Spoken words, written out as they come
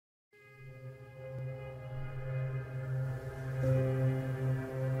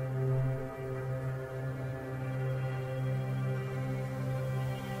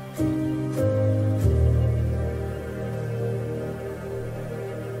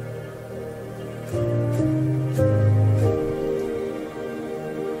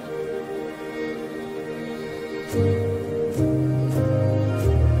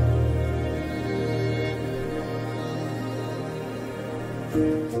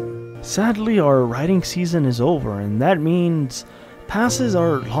Sadly, our riding season is over, and that means passes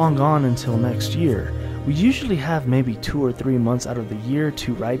are long gone until next year. We usually have maybe 2 or 3 months out of the year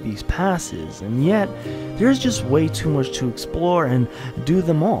to ride these passes, and yet there's just way too much to explore and do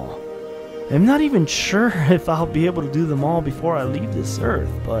them all. I'm not even sure if I'll be able to do them all before I leave this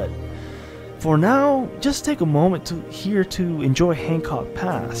earth, but for now, just take a moment to enjoy Hancock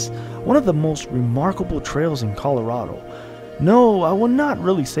Pass, one of the most remarkable trails in Colorado. No, I would not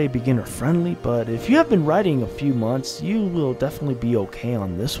really say beginner friendly, but if you have been riding a few months, you will definitely be okay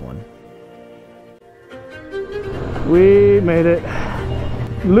on this one. We made it.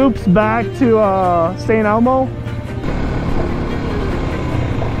 Loops back to St. Elmo.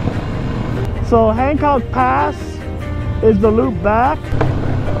 So Hancock Pass is the loop back.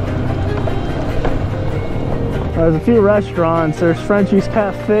 There's a few restaurants. There's Frenchie's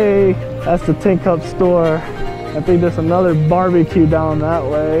Cafe. That's the Tin Cup store. I think there's another barbecue down that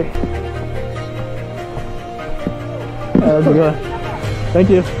way. That's good. Thank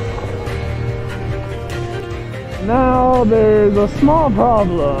you. Now there's a small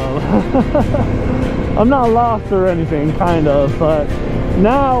problem. I'm not lost or anything, kind of, but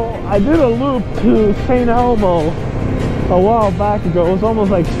now I did a loop to St. Elmo a while back ago. It was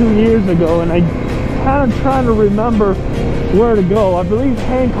almost like 2 years ago, and I kind of trying to remember where to go. I believe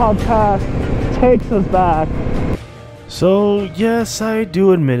Hancock Pass takes us back. So yes, I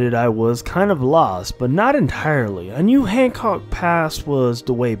do admit it, I was kind of lost, but not entirely. I knew Hancock Pass was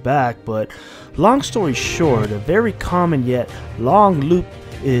the way back, but long story short, a very common yet long loop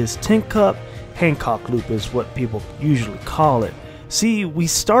is Tin Cup. Hancock Loop is what people usually call it. See, we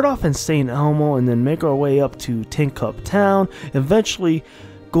start off in St. Elmo and then make our way up to Tin Cup Town, eventually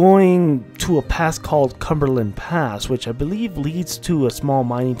going to a pass called Cumberland Pass, which I believe leads to a small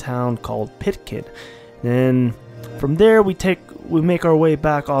mining town called Pitkin. Then from there we make our way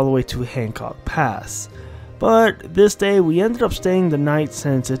back all the way to Hancock Pass. But this day we ended up staying the night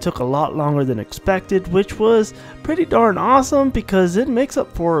since it took a lot longer than expected, which was pretty darn awesome because it makes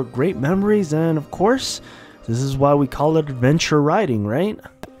up for great memories, and of course, this is why we call it adventure riding, right?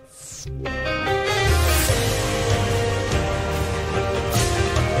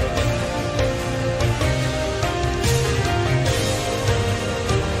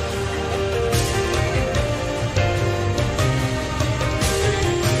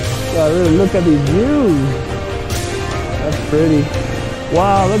 Gotta really look at these views. That's pretty.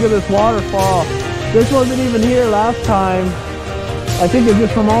 Wow, look at this waterfall. This wasn't even here last time. I think it's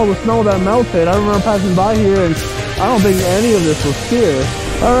just from all the snow that melted. I remember passing by here and I don't think any of this was here.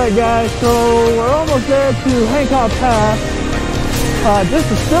 Alright guys, so we're almost there to Hancock Pass. This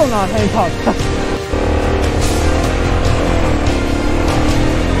is still not Hancock Pass.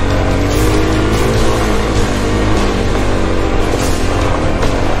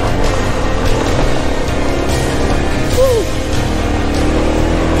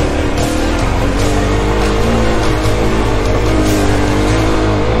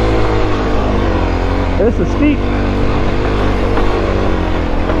 This is steep.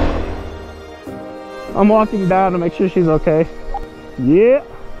 I'm walking down to make sure she's okay. Yeah,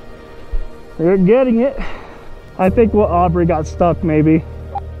 you're getting it. I think Aubrey got stuck maybe.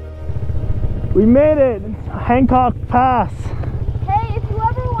 We made it, Hancock Pass. Hey, if you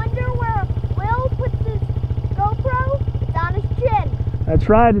ever wonder where Will puts his GoPro, it's on his chin. That's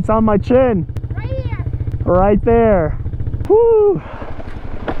right, it's on my chin. Right here. Right there. Woo!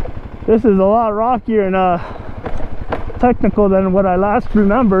 This is a lot rockier and technical than what I last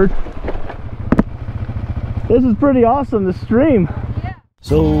remembered. This is pretty awesome, the stream. Yeah.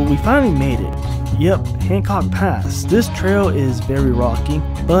 So we finally made it. Yep, Hancock Pass. This trail is very rocky,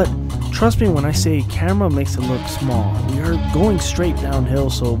 but trust me when I say camera makes it look small. We are going straight downhill,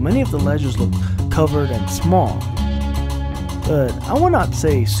 so many of the ledges look covered and small. But I would not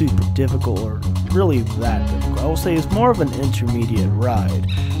say super difficult or really that difficult. I will say it's more of an intermediate ride.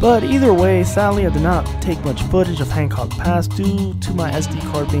 But either way, sadly I did not take much footage of Hancock Pass due to my SD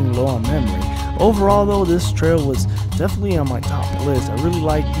card being low on memory. Overall though, this trail was definitely on my top list. I really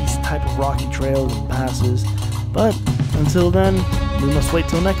like these type of rocky trails and passes. But until then, we must wait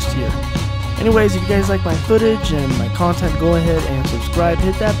till next year. Anyways, if you guys like my footage and my content, go ahead and subscribe,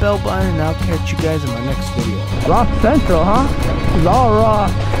 hit that bell button, and I'll catch you guys in my next video. Rock Central, huh? It's all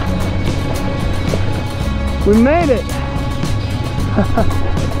rock. We made it.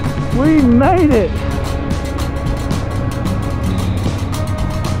 We made it.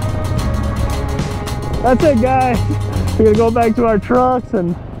 That's it, guys. We're gonna go back to our trucks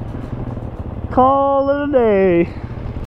and call it a day.